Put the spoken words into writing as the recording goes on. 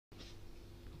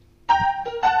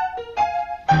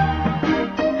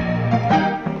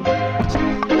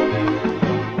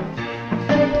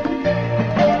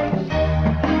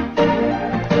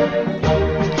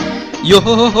Yo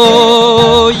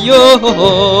yo yo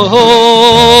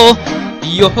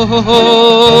yo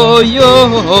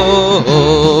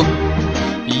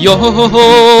yo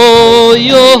yo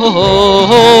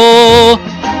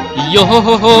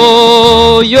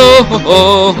yo.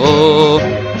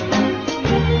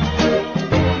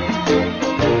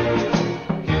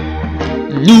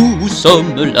 Nous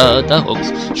sommes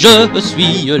LaDaRox, je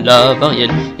suis la varielle,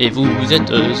 et vous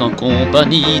êtes en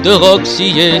compagnie de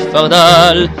Roxy et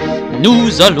Fardal.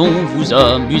 Nous allons vous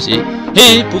amuser,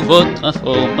 et pour votre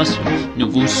information,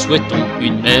 nous vous souhaitons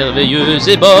une merveilleuse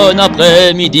et bonne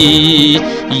après-midi.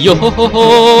 Yo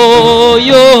yo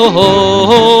yo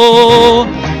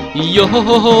yo yo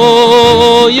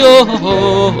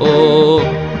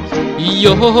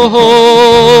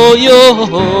yo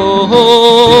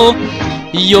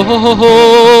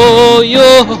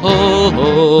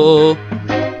yo.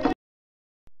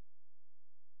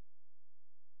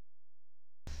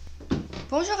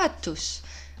 Bonjour à tous,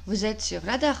 vous êtes sur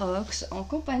LaDaRox en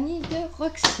compagnie de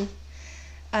Roxy.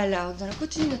 Alors, nous allons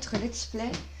continuer notre let's play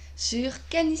sur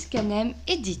Canis, canem,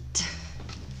 edit.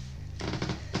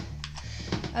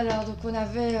 Alors, donc on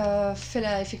avait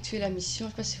effectué la mission,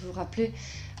 je ne sais pas si vous vous rappelez,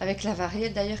 avec la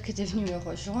varielle d'ailleurs qui était venue me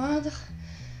rejoindre.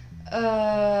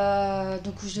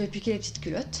 Donc je devais piquer les petites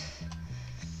culottes.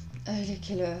 Il est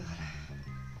quelle heure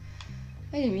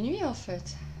là? Il est minuit en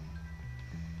fait.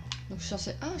 Donc je suis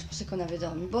censée... Ah, je pensais qu'on avait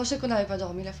dormi. Bon, je sais qu'on n'avait pas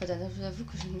dormi la fois dernière, je vous avoue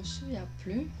que je ne me souviens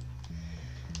plus.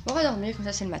 Bon, on va dormir, comme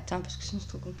ça c'est le matin, parce que sinon c'est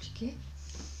trop compliqué.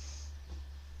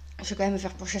 Je vais quand même me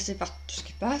faire pourchasser par tout ce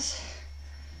qui passe.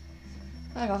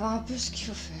 Alors, on va voir un peu ce qu'il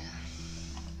faut faire.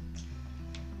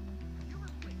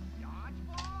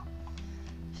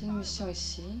 J'ai une mission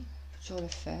ici, on peut toujours le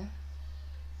faire.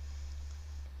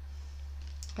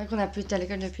 C'est vrai qu'on n'a plus été à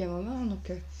l'école depuis un moment,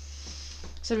 donc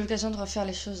c'est l'occasion de refaire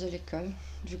les choses de l'école.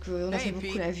 Vu qu'on a fait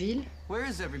beaucoup la ville.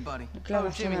 Donc là, on va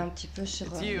retourner un petit peu sur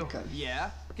l'école. Yeah,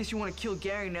 guess you want to kill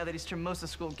Gary now that he's turned most of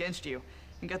school against you.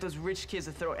 And got those rich kids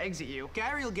to throw eggs at you.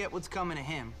 Gary will get what's coming to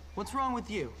him. What's wrong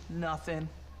with you? Nothing.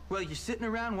 Well, you're sitting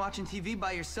around watching TV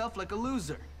by yourself like a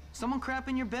loser. Someone crap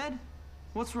in your bed?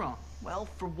 What's wrong? Well,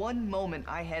 for one moment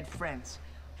I had friends.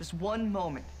 Just one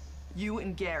moment. You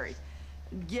and Gary.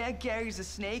 Yeah, Gary's a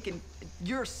snake and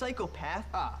you're a psychopath.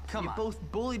 Ah, come on. You both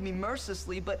bullied me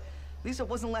mercilessly, but at least I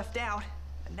wasn't left out.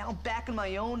 And now I'm back on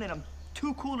my own and I'm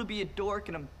too cool to be a dork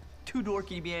and I'm too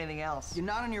dorky to be anything else. You're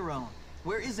not on your own.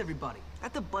 Where is everybody?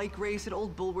 At the bike race at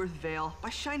Old Bulworth Vale,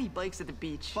 by shiny bikes at the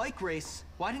beach. Bike race?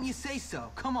 Why didn't you say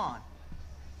so? Come on.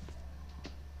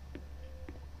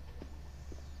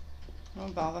 Bon,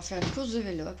 bah, on va faire une course de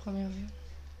vélo à première vue.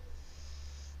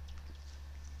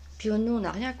 Puis nous, on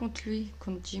n'a rien contre lui.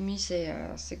 Contre Jimmy, c'est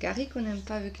Gary qu'on n'aime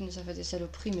pas vu qu'il nous a fait des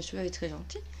saloperies, mais celui-là est très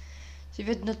gentil. S'il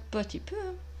veut être notre pote, il peut.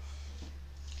 Hein.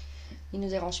 Il nous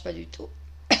dérange pas du tout.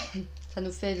 Ça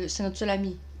nous fait, c'est notre seul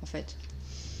ami, en fait.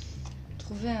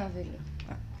 Trouver un vélo.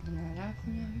 Ah, on a là à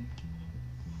première vue.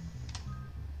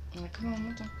 On a comment on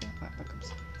monte encore? Ouais, pas comme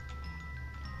ça.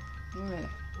 Voilà,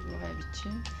 vous m'aurez habitué.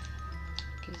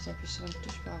 Ok, j'appuie sur une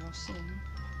touche pour avancer. Ouais,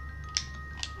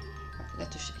 la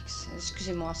touche X.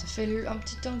 Excusez-moi, ça fait un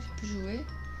petit temps que j'ai pu jouer.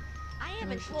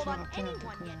 Il faut que je me rappelle un peu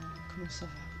comment ça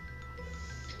va.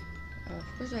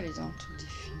 Pourquoi je dois aller dans le truc des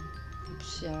films? Et puis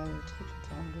s'il y a le truc, je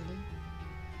peux engueuler.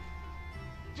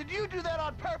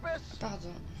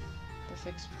 Pardon, pas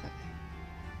fait exprès.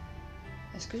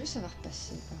 Est-ce que je vais savoir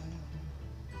passer par là?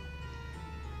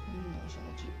 Non,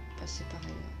 j'aurais dû passer par là.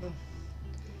 Bon.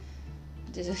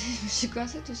 Désolée, je me suis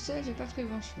coincée tout seul, j'ai pas pris le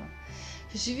bon chemin.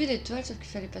 J'ai suivi l'étoile, sauf qu'il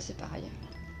fallait passer par ailleurs.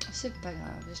 C'est pas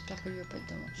grave, j'espère que lui va pas être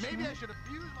dans mon chemin.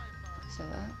 Ça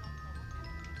va.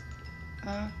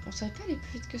 Ah, on savait pas aller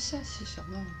plus vite que ça, si,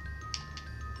 sûrement.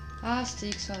 Ah, c'était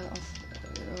X.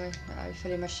 Ouais, ah, il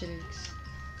fallait mâcher le X.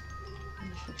 Il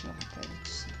faut que je me rappelle de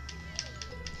tout ça.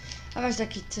 Ah, bah, je dois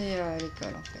quitter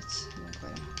l'école en fait. Donc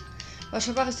voilà. Bah, je ne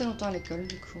peux pas rester longtemps à l'école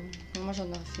du coup. Moi, j'en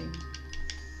aurais fait une.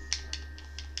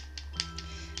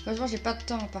 Heureusement, j'ai pas de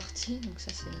temps en partie, donc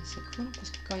ça c'est cool. Parce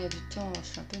que quand il y a du temps, je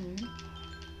suis un peu nulle.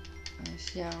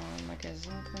 S'il y a un magasin,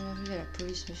 première vue, il y a la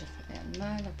police, mais j'ai fait rien de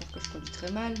mal, à part que je conduis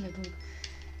très mal, mais bon,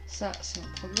 ça c'est un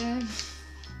problème.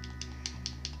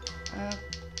 Hop,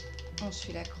 on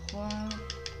suit la croix.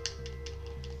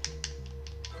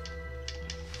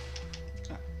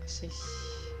 Ah, c'est ici.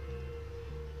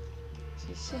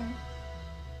 C'est ici, hein,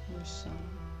 il me semble.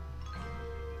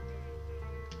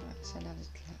 Ouais, ça a l'air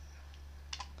d'être là.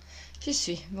 J'y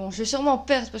suis. Bon, je vais sûrement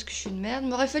perdre parce que je suis une merde. Il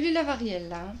m'aurait fallu la varielle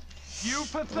là. Hein.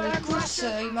 Pour les courses,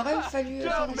 il m'aurait fallu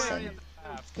faire la scène.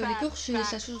 Parce que les courses, c'est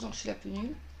la chose dont je suis la plus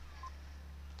nulle.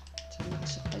 Ça ne me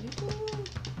rassure pas du tout.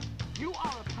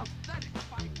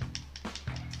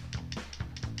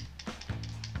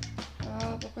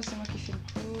 Pourquoi c'est moi qui fais une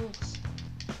course?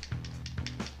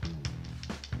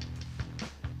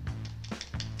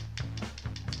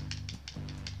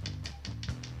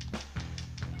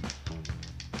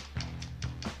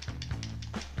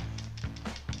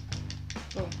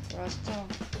 Bon, pour l'instant,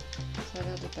 ça a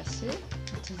l'air de passer,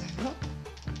 étonnamment.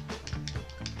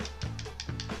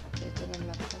 C'est étonnant de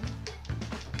ma part.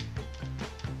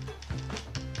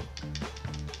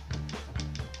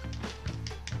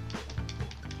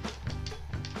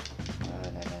 Oh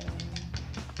là là là là.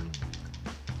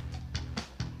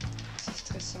 C'est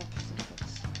stressant, putain, comme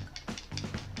ça.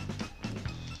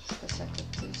 Je passe à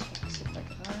côté, j'espère que c'est pas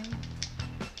grave.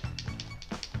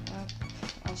 Hop.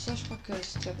 En soi, je crois que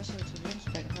si tu vas pas sur le truc,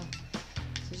 c'est pas grave.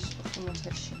 C'est juste pour te montrer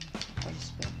le chien. Enfin,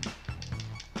 j'espère.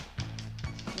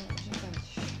 Non, j'ai perdu.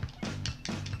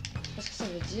 Qu'est-ce que ça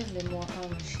veut dire, les -1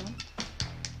 machin?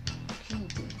 Aucune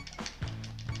idée.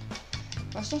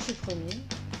 Pour l'instant, je suis premier.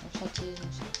 Enchanté,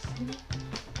 on s'en fout.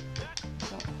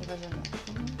 Ça, on va jamais en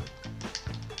prendre.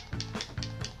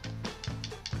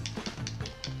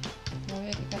 Bon, il y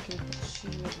a quelqu'un qui me poursuit,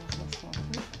 mais bon, je m'en fous un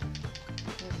peu.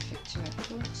 Là, j'effectue ma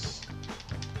course.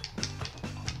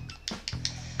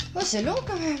 Oh, c'est long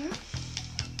quand même, hein.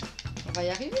 On va y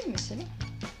arriver, mais c'est long.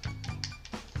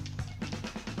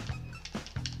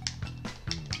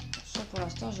 Ça, pour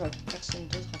l'instant, je vois personne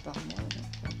d'autre à part moi. Donc,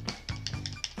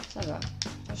 ça va. Moi,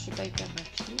 je suis pas hyper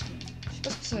rapide. Je sais pas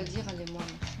ce que ça veut dire, allez, moi,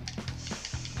 machin.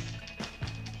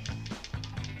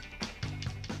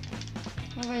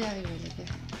 On va y arriver, les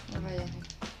gars. On va y arriver.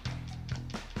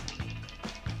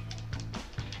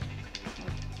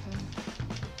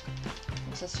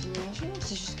 Ça se finit un jour,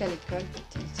 c'est jusqu'à l'école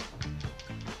peut-être.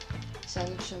 C'est un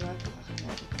autre chemin pour arriver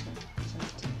à l'école. Ça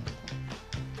m'étonnerait pas.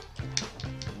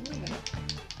 Oh là là.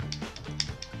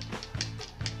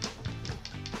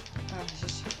 Ah,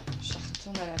 je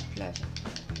retourne à la plage.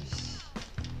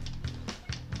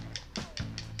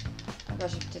 Ah bah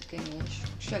j'ai peut-être gagné,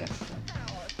 je suis à la fin.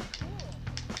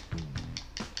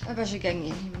 Ah bah j'ai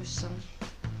gagné, il me semble.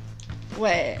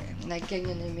 Ouais, on a gagné,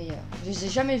 on est meilleurs. Je les ai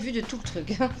jamais vus de tout le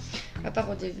truc. À part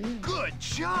au début. Good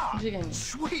job! J'ai gagné.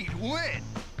 Sweet win!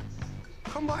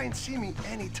 Come by and see me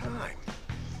anytime.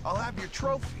 I'll have your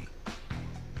trophy.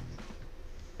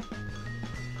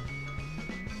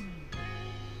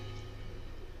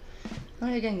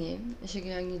 On a gagné. J'ai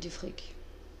gagné du fric.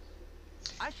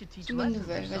 C'est une bonne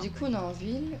nouvelle. Bah, du coup, on est en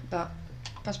ville. Bah,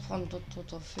 pas se prendre ton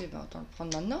trophée. Bah, autant le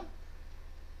prendre maintenant.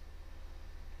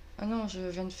 Ah non, je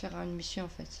viens de faire une mission en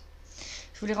fait.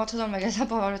 Je voulais rentrer dans le magasin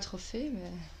pour avoir le trophée,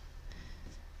 mais...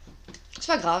 C'est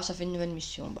pas grave, ça fait une nouvelle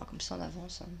mission. Bah, comme ça, on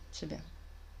avance. Hein. C'est bien.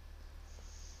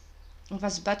 On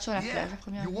va se battre sur la plage la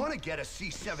première You fois. want to get a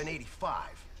C785,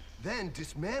 then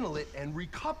dismantle it and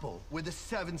recouple with a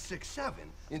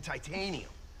 767 in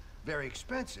titanium. Very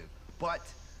expensive, but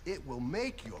it will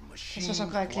make your machine On se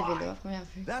encore avec les vélos à fly. première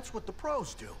vue. That's what the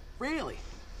pros do. Really?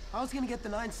 I was gonna get the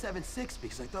 976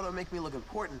 because I thought it would make me look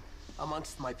important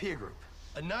amongst my peer group.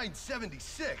 A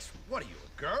 976? What are you,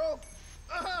 a girl?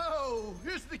 Oh,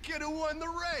 here's the kid who won the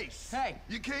race. Hey.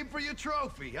 You came for your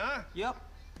trophy, huh? Yep.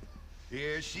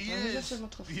 Here she J'en ai déjà is. fait mon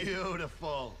trophée.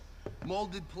 Beautiful.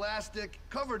 Molded plastic,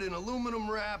 covered in aluminum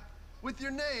wrap, with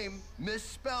your name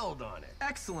misspelled on it.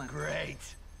 Excellent.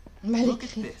 Great. Mal Look at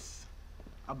écrit. this.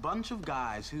 A bunch of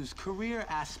guys whose career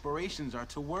aspirations are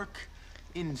to work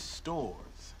in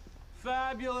stores.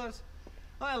 Fabulous.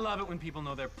 I love it when people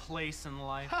know their place in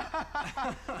life.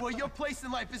 Well, your place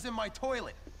in life is in my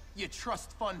toilet, you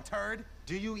trust fund turd.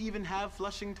 Do you even have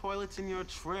flushing toilets in your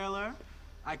trailer?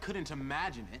 I couldn't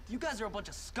imagine it. You guys are a bunch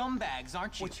of scumbags,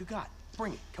 aren't you? What you got?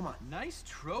 Bring it, come on. Nice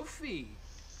trophy.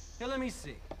 Here, let me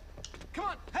see. Come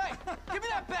on, hey, give me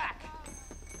that back.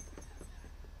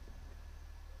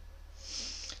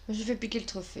 Je vais piquer le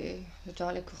trophée. Je dois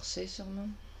aller courser sûrement.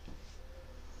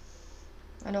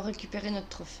 Alors récupérer notre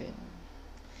trophée. De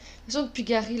toute façon, depuis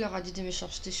Gary leur a dit des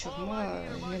méchancetés sur moi,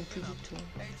 il m'aime plus du tout.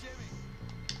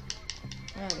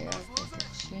 Allez, hop, on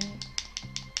poursuit.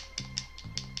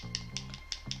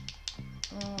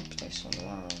 Oh putain, ils sont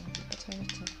loin, pas très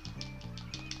vite.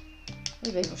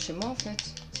 Oui, bah ils vont chez moi en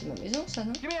fait. C'est ma maison ça,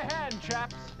 non? Give me a hand,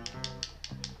 chaps.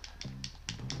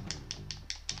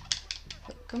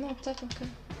 Comment on tape encore?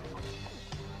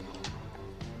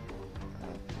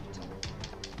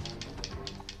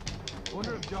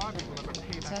 Wonder if Jarvis will ever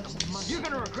pay back Tape, the ça money. fait You're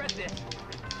gonna regret this.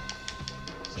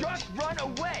 Just run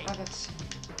away. Arrête.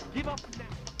 Give up now.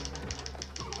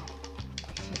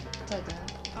 Tada.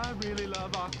 I really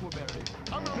love Aquaberry.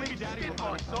 I'm gonna leave Daddy with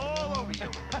marks all over you.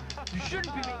 You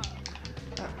shouldn't be.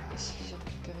 Ah, ici j'ai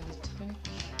récupéré des trucs.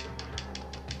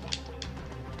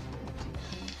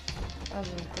 Ah,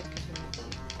 j'ai une tête que je vais mettre.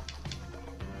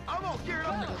 I'm all geared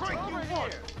up to crank you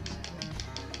one.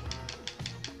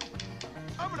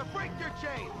 I'm gonna break your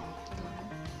chain.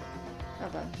 Ah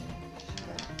bah, je sais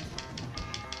pas.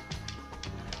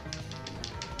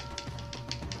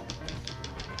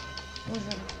 Oh,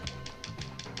 voilà.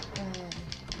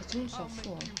 Tout le monde s'en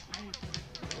fout. Hein.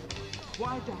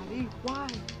 Why, Daddy? Why?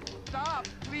 Stop,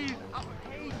 please. I'll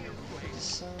pay you.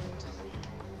 Descendre.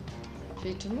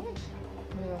 J'ai tout le monde?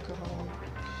 Mais encore un.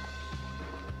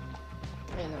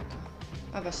 Il y en a encore.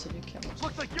 Ah bah c'est lui qui a monté.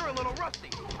 Looks like you're a little rusty.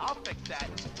 I'll fix that.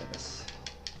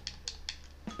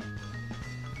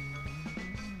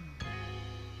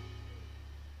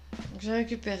 Donc j'ai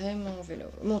récupéré mon vélo,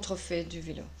 mon trophée du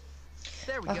vélo.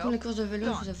 There we Par go. contre les courses de vélo,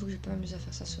 je Done. vous avoue que j'ai pas m'amusé à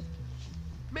faire ça souvent.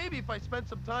 Maybe if I spent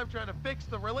some time trying to fix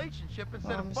the relationship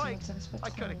instead Ouais, of mais ça fights, m'intéresse pas I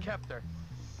trop. could have kept her.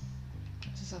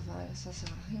 Ça sert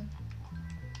à rien.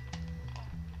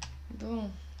 Bon,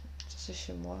 ça c'est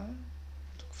chez moi.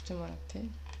 Donc foutez-moi la paix.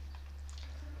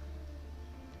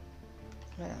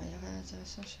 Voilà, il n'y a rien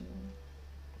d'intéressant chez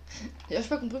moi. D'ailleurs, j'ai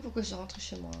pas compris pourquoi je suis rentrée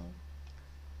chez moi.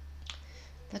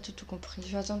 Pas tout compris. Je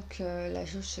vais attendre que la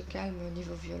jauge se calme au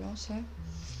niveau violence. Là.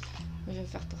 Je vais me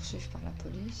faire poursuivre par la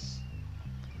police.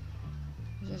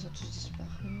 Ils ont tous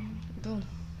disparu. Bon.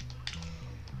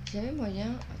 J'avais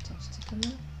moyen. Attends, c'était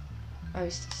comment? Ah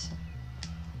oui, c'était ça.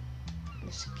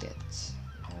 Le skate.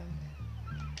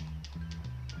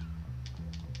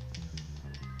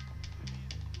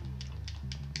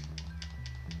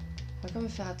 On va quand même me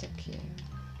faire attaquer.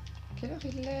 Quelle heure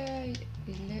il est?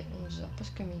 Il est 11h,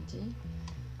 presque midi.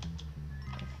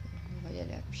 On va y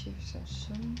aller à pied, ça me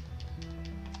sonne.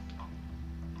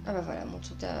 Ah bah voilà, mon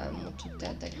tout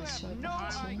d'agression est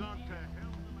parti.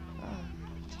 Ah,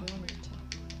 tout le monde est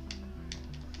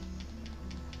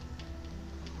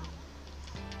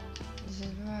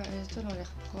là. Les étoiles ont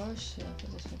l'air proches et en fait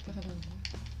elles sont plus rien.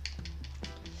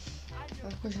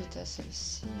 Pourquoi j'étais à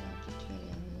celle-ci? Peut-être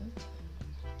aller à une autre.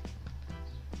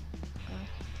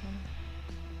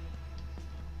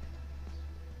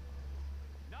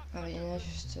 Alors il y en a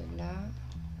juste là.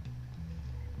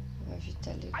 On va vite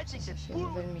aller. Ça fait une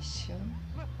nouvelle mission.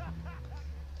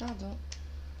 Pardon.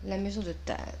 La maison de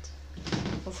Tad.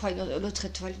 On fera l'autre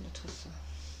étoile une autre fois.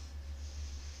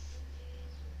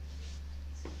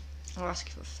 On va voir ce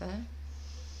qu'il faut faire.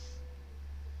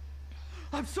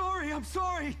 I'm sorry, I'm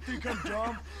sorry. Think I'm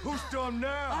dumb? Who's dumb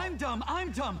now? I'm dumb, Ah, real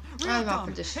il m'a dumb.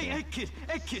 appelé dessus. Hey,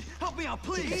 kid, help me out,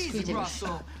 please. Easy, Easy,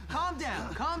 Russell. Calm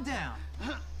down.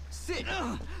 Sit.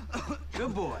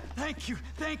 Good boy. Thank you.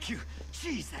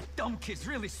 Jeez, that dumb kid's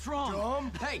really strong.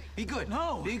 Dumb? Hey, be good.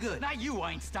 No, be good. Not you,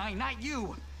 Einstein, not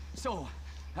you. So,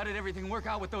 how did everything work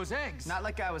out with those eggs? Not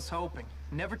like I was hoping.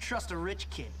 Never trust a rich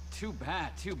kid. Too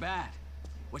bad.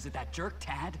 Was it that jerk,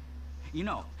 Tad? You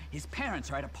know, his parents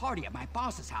are at a party at my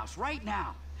boss's house right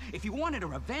now. If you wanted a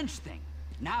revenge thing,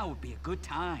 now would be a good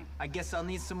time. I guess I'll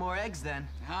need some more eggs then.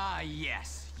 Ah,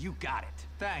 yes, you got it.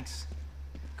 Thanks.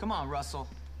 Come on, Russell.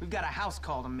 We've got a house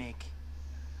call to make.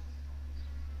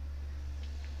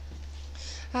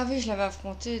 Ah oui, je l'avais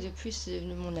affronté et depuis c'est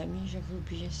devenu mon ami, j'avais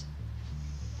oublié ça.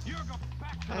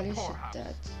 Allez, c'est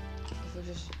date. Il faut que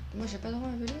je... Moi j'ai pas le droit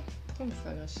à vélo? Pourquoi me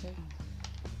faire agresser?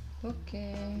 Ok,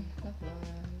 normal.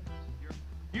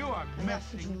 You are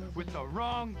messing with the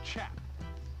wrong chap.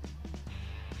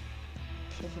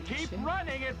 Keep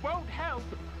running, it won't help.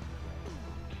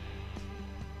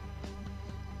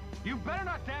 You better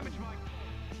not damage my...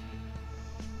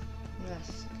 Voilà,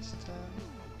 c'est ça.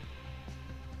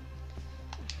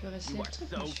 Je vais rester You are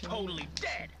so totally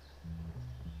dead.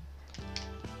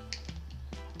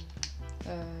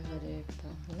 J'allais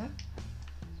par là.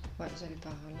 Ouais, j'allais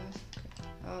par là.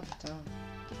 Oh putain.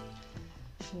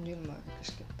 Je suis nulle moi avec le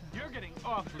skateboard. You're getting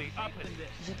awfully up in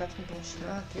this. J'ai pas pris le bon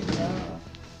chemin, putain.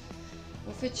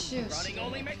 Vous faites chier aussi.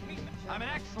 I'm an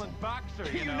excellent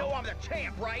boxer, you know. I'm the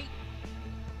champ, right?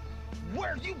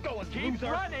 Where are you going, Keep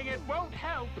loser? running, it won't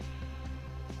help.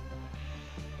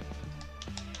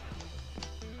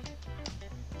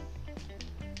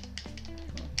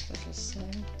 Ça je sais.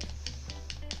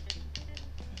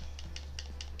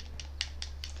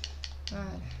 Voilà.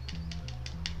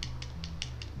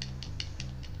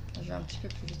 Je vais un petit peu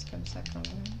plus vite comme ça quand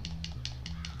même.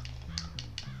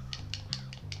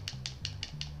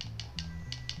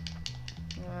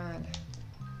 Voilà.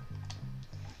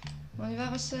 On y va,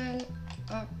 Russell.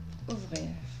 Hop, ouvrir.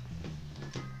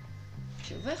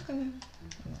 J'ai ouvert quand même.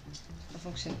 Non, ça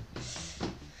fonctionne.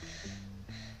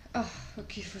 Ah,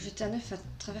 ok, il faut jeter un œuf à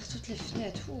travers toutes les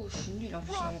fenêtres. Ouh, je suis nulle en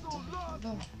plus là-dedans.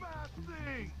 Bon.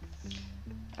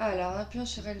 Alors, en appuyant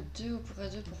sur L2 ou pour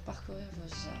L2 pour parcourir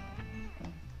vos armes.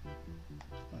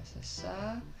 Ouais, c'est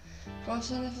ça.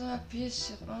 Pensez en faisant appuyer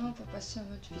sur 1 pour passer en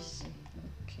mode visée.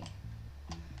 Ok.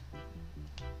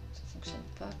 Ça fonctionne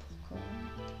pas, pourquoi?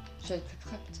 Je vais être plus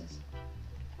près peut-être.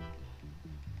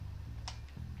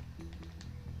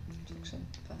 Ça fonctionne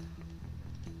pas.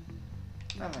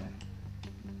 Ah voilà.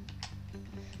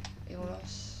 Et on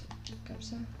lance comme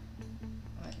ça.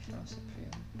 Ouais, il faut lancer plus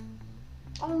haut.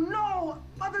 Oh no!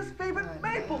 Mother's favorite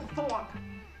maple thorn!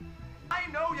 I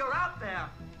know you're out there!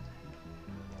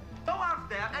 Go out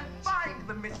there and find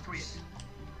the miscreant!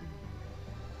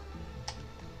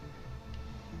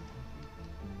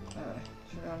 Ah ouais,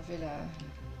 je vais enlever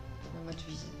le mode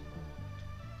visée.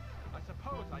 I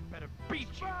suppose I'd better beat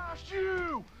you. Smash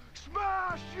you!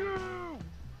 Smash you!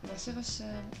 Merci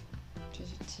Russell. Tu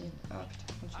es utile. Ah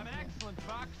putain, comme ça. I'm an excellent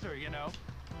boxer, you know.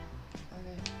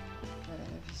 Allez, voilà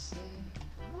la visée.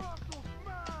 Russell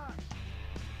smash!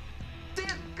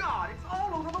 Dear God, it's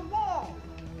all over the wall!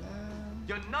 Voilà.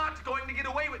 You're not going to get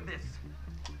away with this!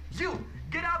 You,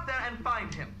 get out there and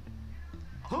find him!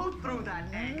 Who threw that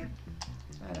egg?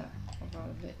 Voilà, on va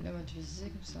enlever le mode visée,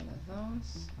 comme ça on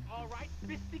avance. All right,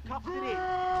 fisticuffs it in.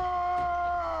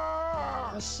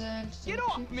 Russell, tu Get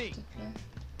t'occupes, off me! s'il te plaît.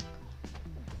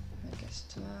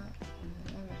 Casse-toi.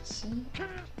 Voilà, merci. Kiss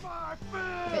my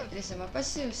Mais face! laissez-moi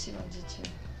passer aussi, mon dit Dieu.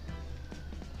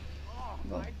 Oh,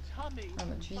 Bon, my tummy. un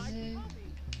mode My visée. tummy.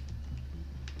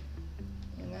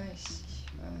 Il y en a ici.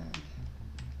 Voilà.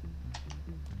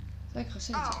 C'est vrai que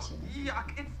Russell Oh, est utile. yuck,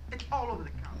 it's all over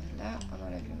the couch. Voilà, on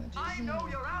enlève le mode I visée. know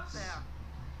you're out there!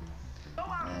 Go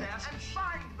out there and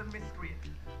find the miscreant!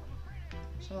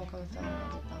 Je vais encore me faire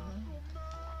regarder par un.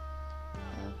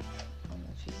 Hop, en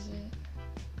mode visée.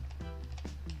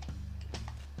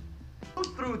 Who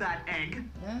threw that egg?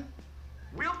 Là.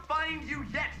 We'll find you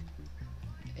yet!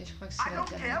 Et je crois que I c'est la don't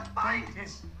care, dernière find him!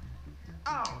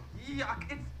 porte. Oh, yuck,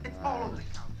 it's all over the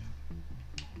couch.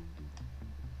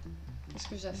 Qu'est-ce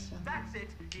que j'ai à faire? That's it,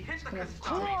 he hit the La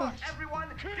custodian. porte. Everyone,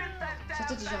 get that Sortez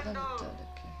damn du jardin back de door. Todd,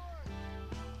 ok.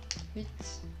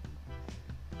 Vite.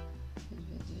 Vite,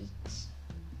 vite, vite.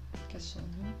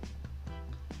 Cassons-nous.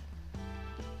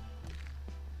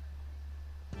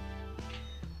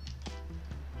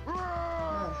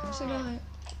 Voilà, on s'est barré.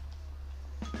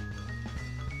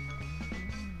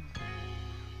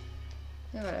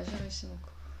 Et voilà, j'ai réussi mon coup.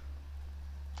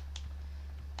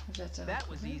 J'ai atterri. That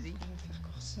was easy. Je vais me faire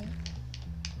courser.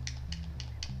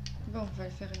 Bon, on va le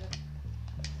faire une autre.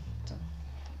 Attends.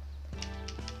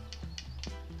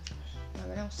 Ah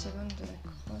bah là on s'éloigne de la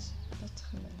croix, c'est pas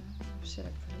très malin. C'est la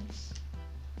police.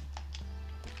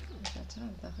 J'ai intérêt à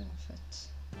me barrer en fait.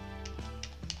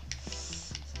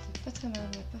 C'était pas très malin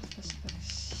de ma part de passer par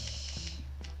ici.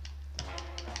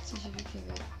 Si j'ai vu qu'il y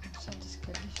avait une sorte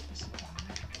d'escalier, je passais par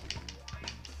là.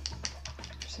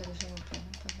 Ça déjà mon plan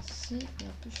par ici. Et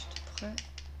en plus je suis tout près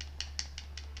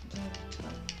de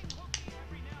l'étoile.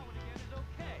 Every now and again is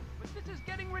okay, but this is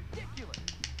getting ridiculous.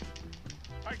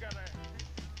 I gotta.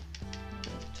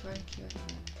 L'étoile qui va dans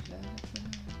la plaque.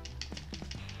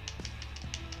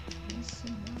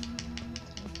 Laissez-moi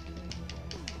tranquille.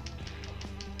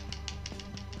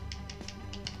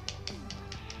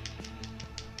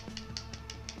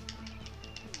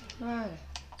 Voilà.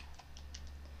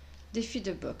 Défi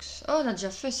de boxe. Oh, on a déjà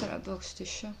fait ça la boxe, c'était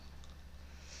chiant.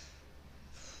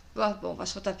 Bon, on va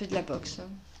se retaper de la boxe. Hein.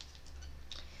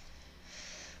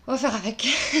 On va faire avec.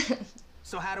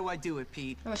 So how do I do it,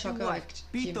 Pete? Ah, je suis encore avec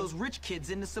Beat Jimmy. those rich kids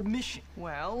into submission.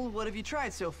 Well, what have you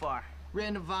tried so far?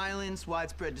 Random violence,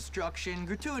 widespread destruction,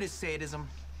 gratuitous sadism.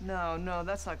 No,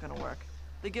 that's not gonna work.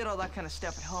 They get all that kind of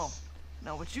stuff at home.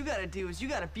 No, what you gotta do is you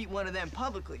gotta beat one of them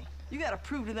publicly. You gotta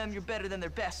prove to them you're better than their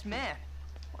best man.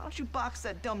 Why don't you box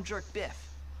that dumb jerk Biff?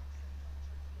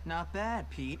 Not bad,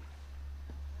 Pete.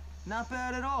 Not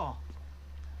bad at all.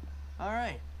 All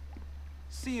right.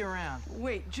 See you around.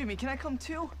 Wait, Jimmy, can I come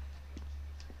too?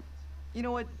 You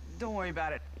know what? Don't worry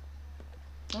about it.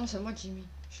 Non, c'est moi Jimmy.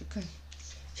 Je connais.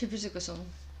 Je sais plus c'est quoi son nom.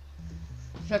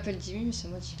 Je l'appelle Jimmy, mais c'est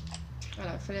moi Jimmy.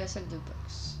 Voilà, il fallait la salle de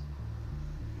boxe.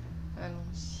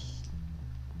 Allons-y.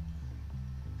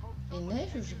 Il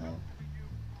neige ou je rêve?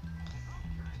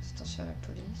 Faites attention à la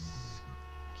police.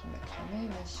 Qui m'a cramé,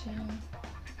 bien sûr.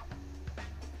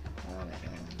 Oh là là.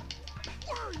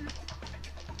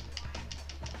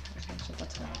 Je ne suis pas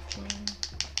très rapide.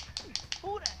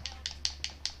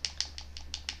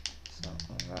 Ça,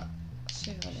 on va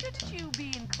suivre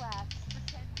l'étoile.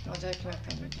 On dirait qu'il m'a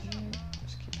perdu de vue.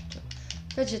 Ce qui est plutôt...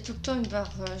 En fait, j'ai tout le temps une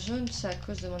barre jaune, c'est à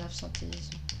cause de mon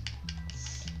absentéisme.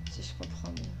 Si je comprends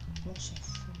bien. Bon, on s'en fout.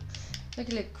 C'est vrai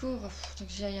que les cours, donc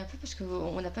j'y aille un peu parce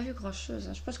qu'on n'a pas vu grand chose.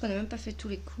 Hein. Je pense qu'on n'a même pas fait tous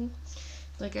les cours.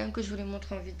 Il faudrait quand même que je vous les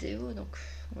montre en vidéo. Donc,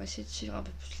 on va essayer de suivre un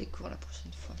peu plus les cours la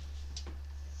prochaine fois.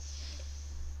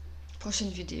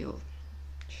 Prochaine vidéo.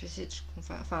 Je vais essayer de...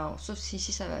 Enfin, sauf si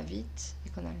ici ça va vite et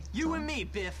qu'on a le temps. You and me,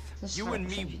 Biff. You and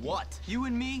me what? You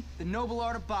and me, the noble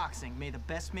art of boxing. May the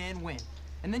best man win.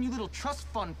 And then you little trust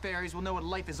fund fairies will know what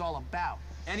life is all about.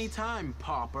 Anytime,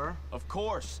 pauper. Of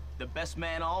course. The best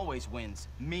man always wins.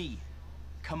 Me.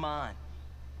 Come on.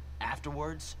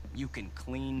 Afterwards, you can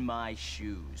clean my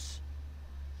shoes.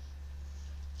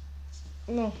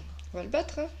 Bon, on va le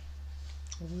battre, hein.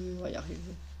 Oui, on va y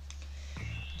arriver.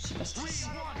 Je suis pas stressée.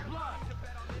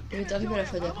 Il est arrivé la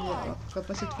fois dernière, alors pourquoi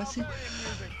pas cette fois-ci.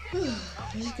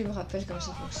 Juste qu'il me rappelle comment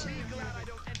ça fonctionne.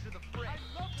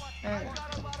 Alors,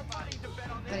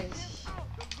 allez-y.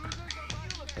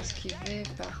 Esquiver,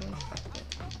 parer, frapper.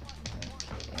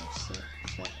 Ok, et on sait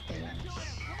faire L.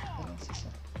 Ah non, c'est ça.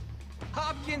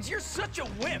 Hopkins, you're such a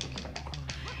wimp.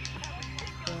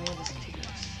 Rien d'esquiver.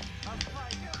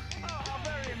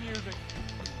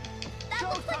 That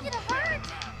looks like it hurt!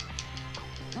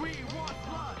 We want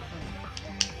blood!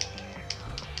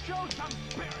 Show some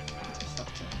spirit!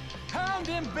 Pound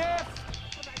him, Biff!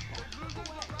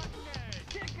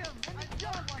 Kick him and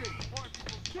jump him!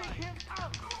 Kick him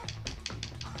out!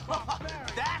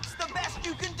 That's the best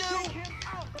you can do! Kick him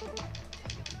out!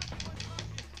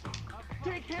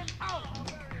 Kick him out!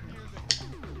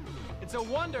 It's a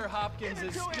wonder Hopkins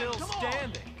is still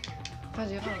standing. Pas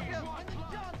d'erreur.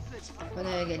 On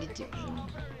est à égalité.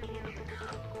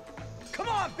 Come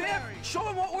on, Biff! Show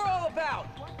him what we're all about!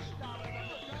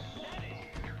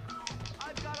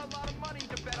 I've got a lot of money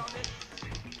to bet on this.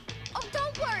 Oh,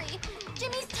 don't worry.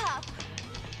 Jimmy's tough.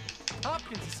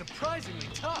 Hopkins is surprisingly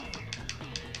tough.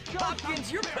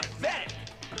 Hopkins, you're pathetic!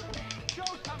 Show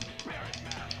some spirit,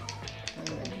 man!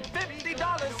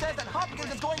 $50 says that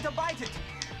Hopkins is going to bite it!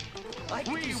 I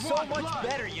could do so much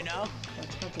better, you know?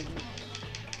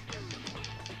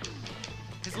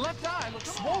 His left eye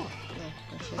looks swollen.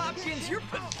 Hopkins, you're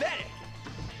pathetic!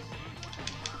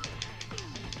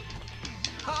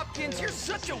 Hopkins, you're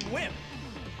such a wimp!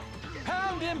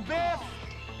 Pound him, Biff!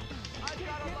 I've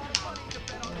got a lot of money to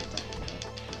bet on this.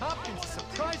 Hopkins is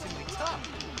surprisingly tough.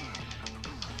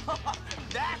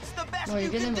 That's the best Bon, il est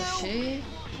you bien can do! amoché.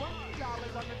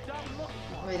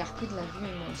 Ouais, il a repris de la vue,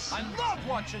 moi aussi. I love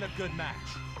watching a good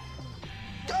match.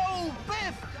 Go,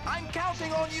 Biff! I'm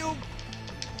counting on you!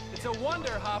 It's a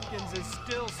wonder Hopkins is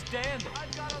still standing.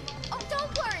 Oh,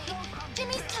 don't worry.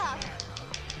 Jimmy's tough.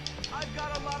 I've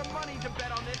got a lot of money to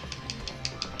bet on this.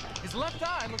 His left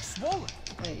eye looks swollen.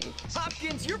 Allez.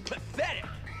 Hopkins, you're pathetic.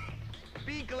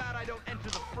 Be glad I don't enter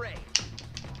the fray.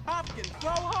 Hopkins, go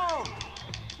home!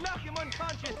 Knock him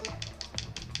unconscious.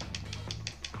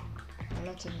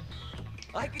 Là, t'es...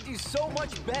 I could do so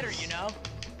much better, you know?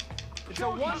 It's a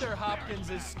wonder Hopkins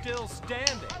is still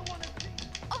standing.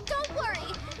 Oh, don't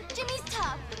worry. Jimmy's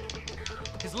tough.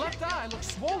 His left eye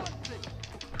looks swollen.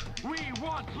 We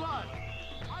want blood!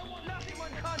 I will knock him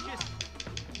unconscious.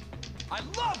 I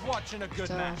love watching a good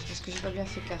Putain, match. parce que j'ai pas bien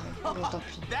fait carré. Bon, tant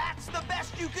pis. That's the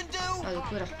best you can do. Ah, du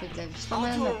coup, elle a repris de la vie. C'est pas I'll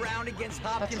mal, do non. a round against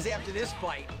Hopkins after this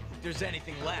fight, if there's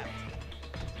anything left.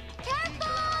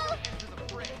 Careful!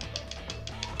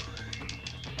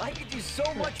 I could do so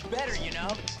much better, you know?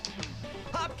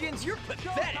 Hopkins, you're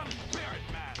pathetic. Spirit,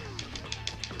 man!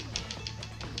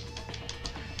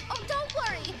 Oh, don't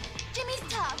worry. Jimmy's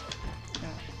tough.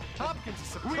 Hopkins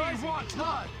is We surprisingly want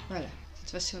tough. Voilà, blood! cette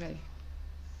fois-ci, on l'a eu.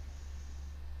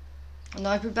 On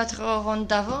aurait pu le battre au round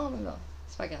d'avant, mais bon,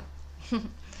 c'est pas grave.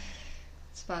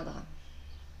 C'est pas un drame.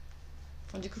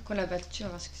 Bon, du coup, qu'on l'a battu, on va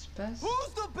voir ce qui se passe.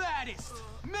 Who's the baddest?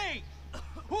 Me!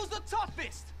 Who's the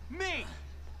toughest? Me!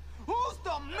 Who's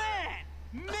the man?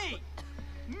 Me!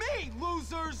 Me,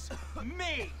 losers!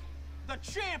 Me! The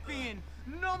champion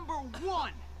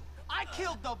 #1! I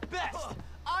killed the best!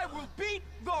 I will beat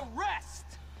the rest!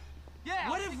 Yeah!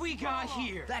 What have we got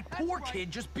here? That poor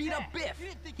kid just beat up Biff!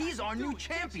 He's our new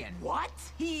champion! What?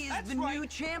 He is the new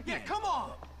champion. Yeah, come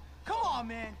on! Come on,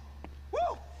 man!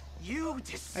 Woo! You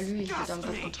Ah, lui, il est disgust dans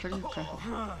le me. contre lui,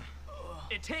 quoi.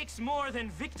 It takes more than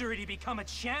victory to become a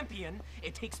champion.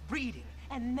 It takes breeding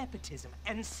and nepotism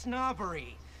and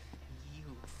snobbery.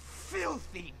 You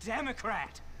filthy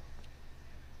Democrat!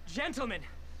 Gentlemen,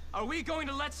 are we going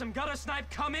to let some gutter snipe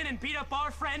come in and beat up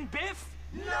our friend Biff?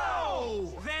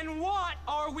 No! Then what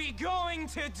are we going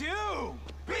to do?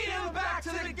 Beat him back to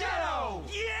the ghetto!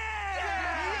 Yeah!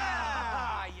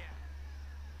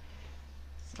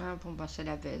 Ah, bon, bah, c'est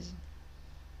la baise.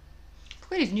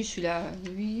 Pourquoi il est venu celui-là?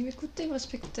 Lui, écoutez, il me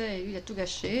respectait. Lui, il a tout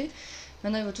gâché.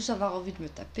 Maintenant, ils vont tous avoir envie de me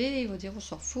taper. Ils vont dire, on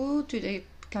s'en fout. Tu n'es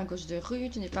qu'un gosse de rue.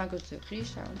 Tu n'es pas un gosse de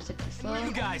riche. Alors, c'est plus fort.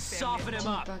 You guys soften him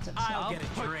up. I'll get a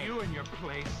Put drink. you in your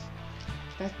place.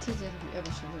 La tête derrière lui. Ah,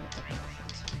 bah, je vais me taper, en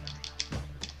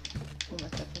fait. On va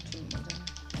taper tout le monde. Hein.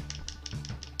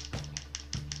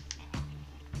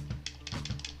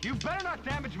 You better not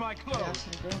damage my clothes. D'ailleurs, c'est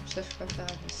rigolo, parce que je peux pas me faire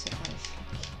agresser par les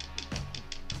flics.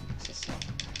 C'est ça.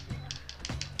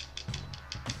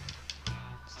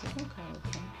 C'était quoi encore l'autre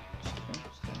hein? Je sais plus,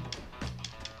 c'était...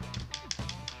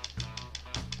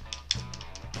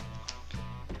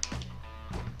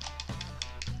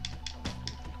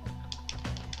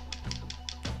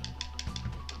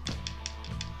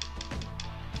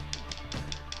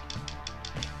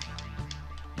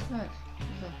 Ouais,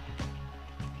 bon.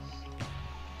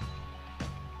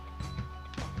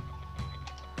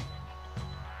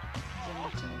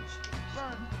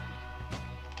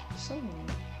 Ça,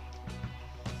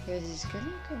 il y a des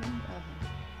escaliers quand même. Ah,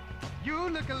 bon. You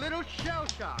look a little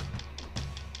shell-shocked.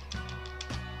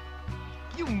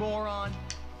 You moron.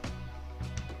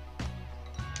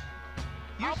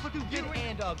 You're stupid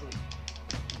and ugly.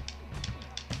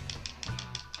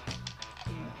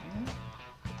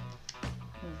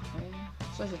 Ouais.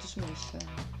 Ça, je vais tous me les faire.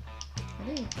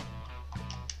 Allez.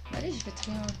 Allez, je fais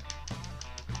rien.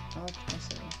 Oh putain,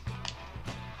 c'est bon.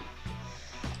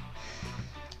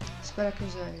 C'est pas là que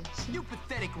j'allais. You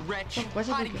pathetic wretch, Pourquoi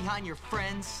j'ai hiding dégueu? behind your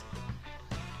friends.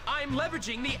 I'm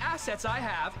leveraging the assets I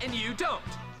have, and you don't.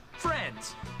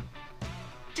 Friends.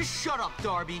 Just shut up,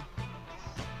 Darby.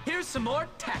 Here's some more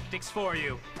tactics for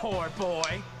you, poor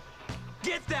boy.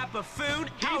 Get that buffoon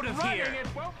out of here.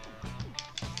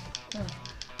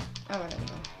 Ah voilà,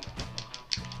 voilà.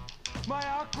 My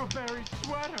aquaberry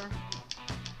sweater.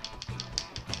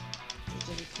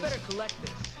 Better collect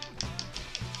this.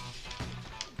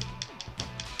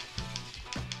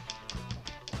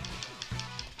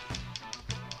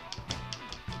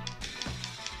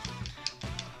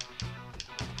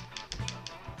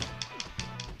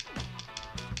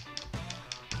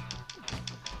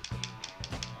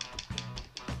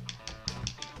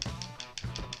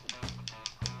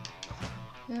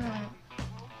 Yeah.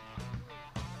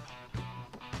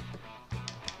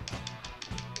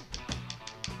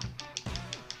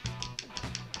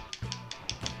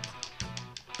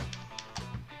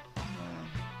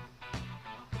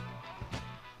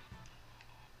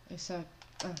 Et ça...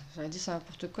 Ah, j'avais dit ça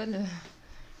n'importe quoi de...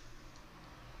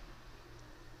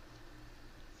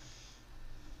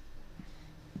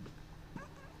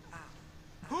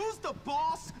 Who's the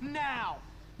boss now?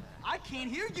 I can't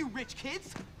hear you, rich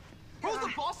kids. Who's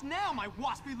the boss now, my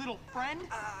waspy little friend?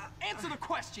 Answer the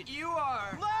question. You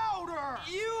are... Louder!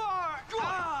 You are...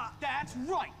 Good! That's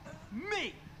right!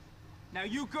 Me! Now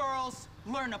you girls,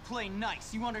 learn to play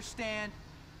nice, you understand?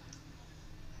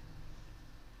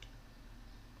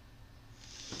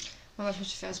 Bon, bah, je me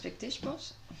suis fait respecter, je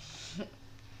pense.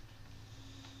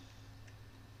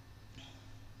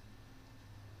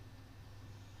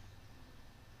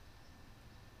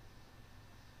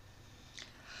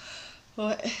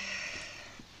 Ouais.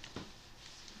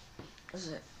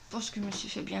 Je pense que je me suis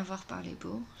fait bien voir par les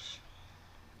bourges.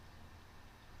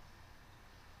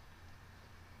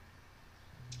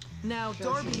 Now,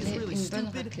 Darby is really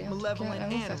stupid, malevolent,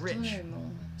 and rich.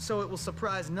 So it will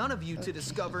surprise none of you to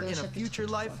discover in a future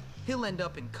life, he'll end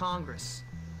up in Congress.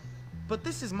 But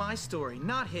this is my story,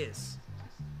 not his.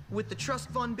 With the trust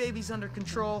fund babies under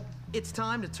control, it's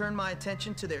time to turn my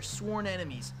attention to their sworn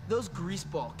enemies, those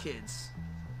greaseball kids.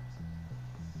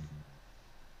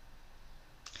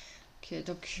 Ok,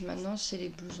 donc maintenant c'est les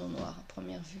blousons noirs à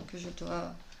première vue que je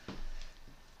dois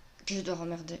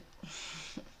remmerder.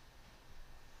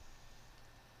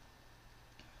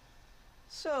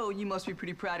 So, you must be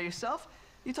pretty proud of yourself.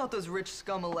 You taught those rich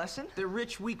scum a lesson. They're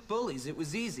rich, weak bullies. It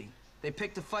was easy. They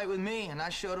picked a fight with me, and I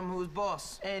showed them who was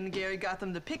boss. And Gary got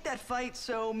them to pick that fight,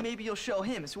 so maybe you'll show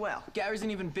him as well. Gary's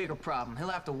an even bigger problem. He'll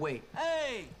have to wait.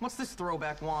 Hey! What's this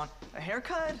throwback want? A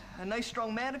haircut? A nice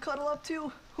strong man to cuddle up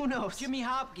to? Who knows? Jimmy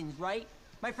Hopkins, right?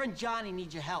 My friend Johnny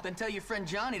needs your help. Then tell your friend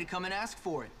Johnny to come and ask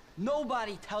for it.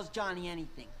 Nobody tells Johnny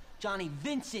anything. Johnny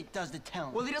Vincent does the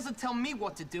telling. Well, he doesn't tell me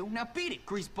what to do. Now beat it,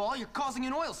 greaseball. You're causing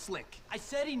an oil slick. I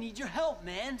said he needs your help,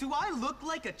 man. Do I look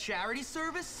like a charity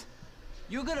service?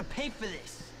 You're gonna pay for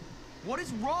this. What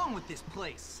is wrong with this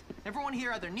place? Everyone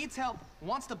here either needs help,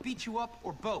 wants to beat you up,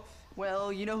 or both.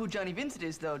 Well, you know who Johnny Vincent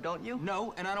is, though, don't you?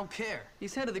 No, and I don't care.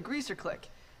 He's head of the Greaser Clique.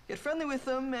 Get friendly with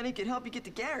him, and he can help you get to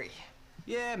Gary.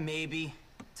 Yeah, maybe.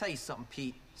 Tell you something,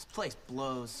 Pete. This place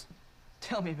blows.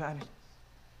 Tell me about it.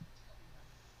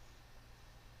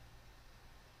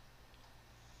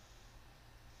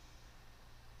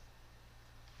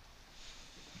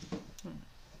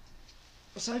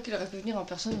 C'est vrai qu'il aurait pu venir en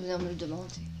personne et venir me le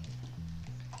demander.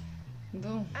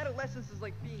 Bon.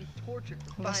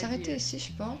 On va s'arrêter ici,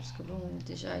 je pense, parce que bon, on est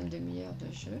déjà à une demi-heure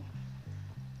de jeu.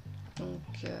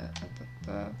 Donc,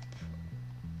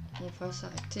 on va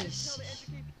s'arrêter ici.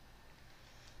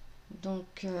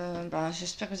 Donc,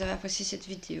 j'espère que vous avez apprécié cette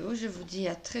vidéo. Je vous dis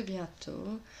à très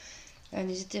bientôt.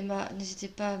 N'hésitez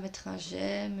pas à mettre un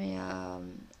j'aime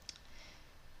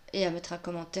et à mettre un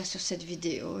commentaire sur cette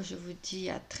vidéo. Je vous dis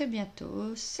à très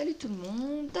bientôt. Salut tout le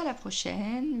monde, à la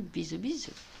prochaine. Bisous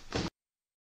bisous.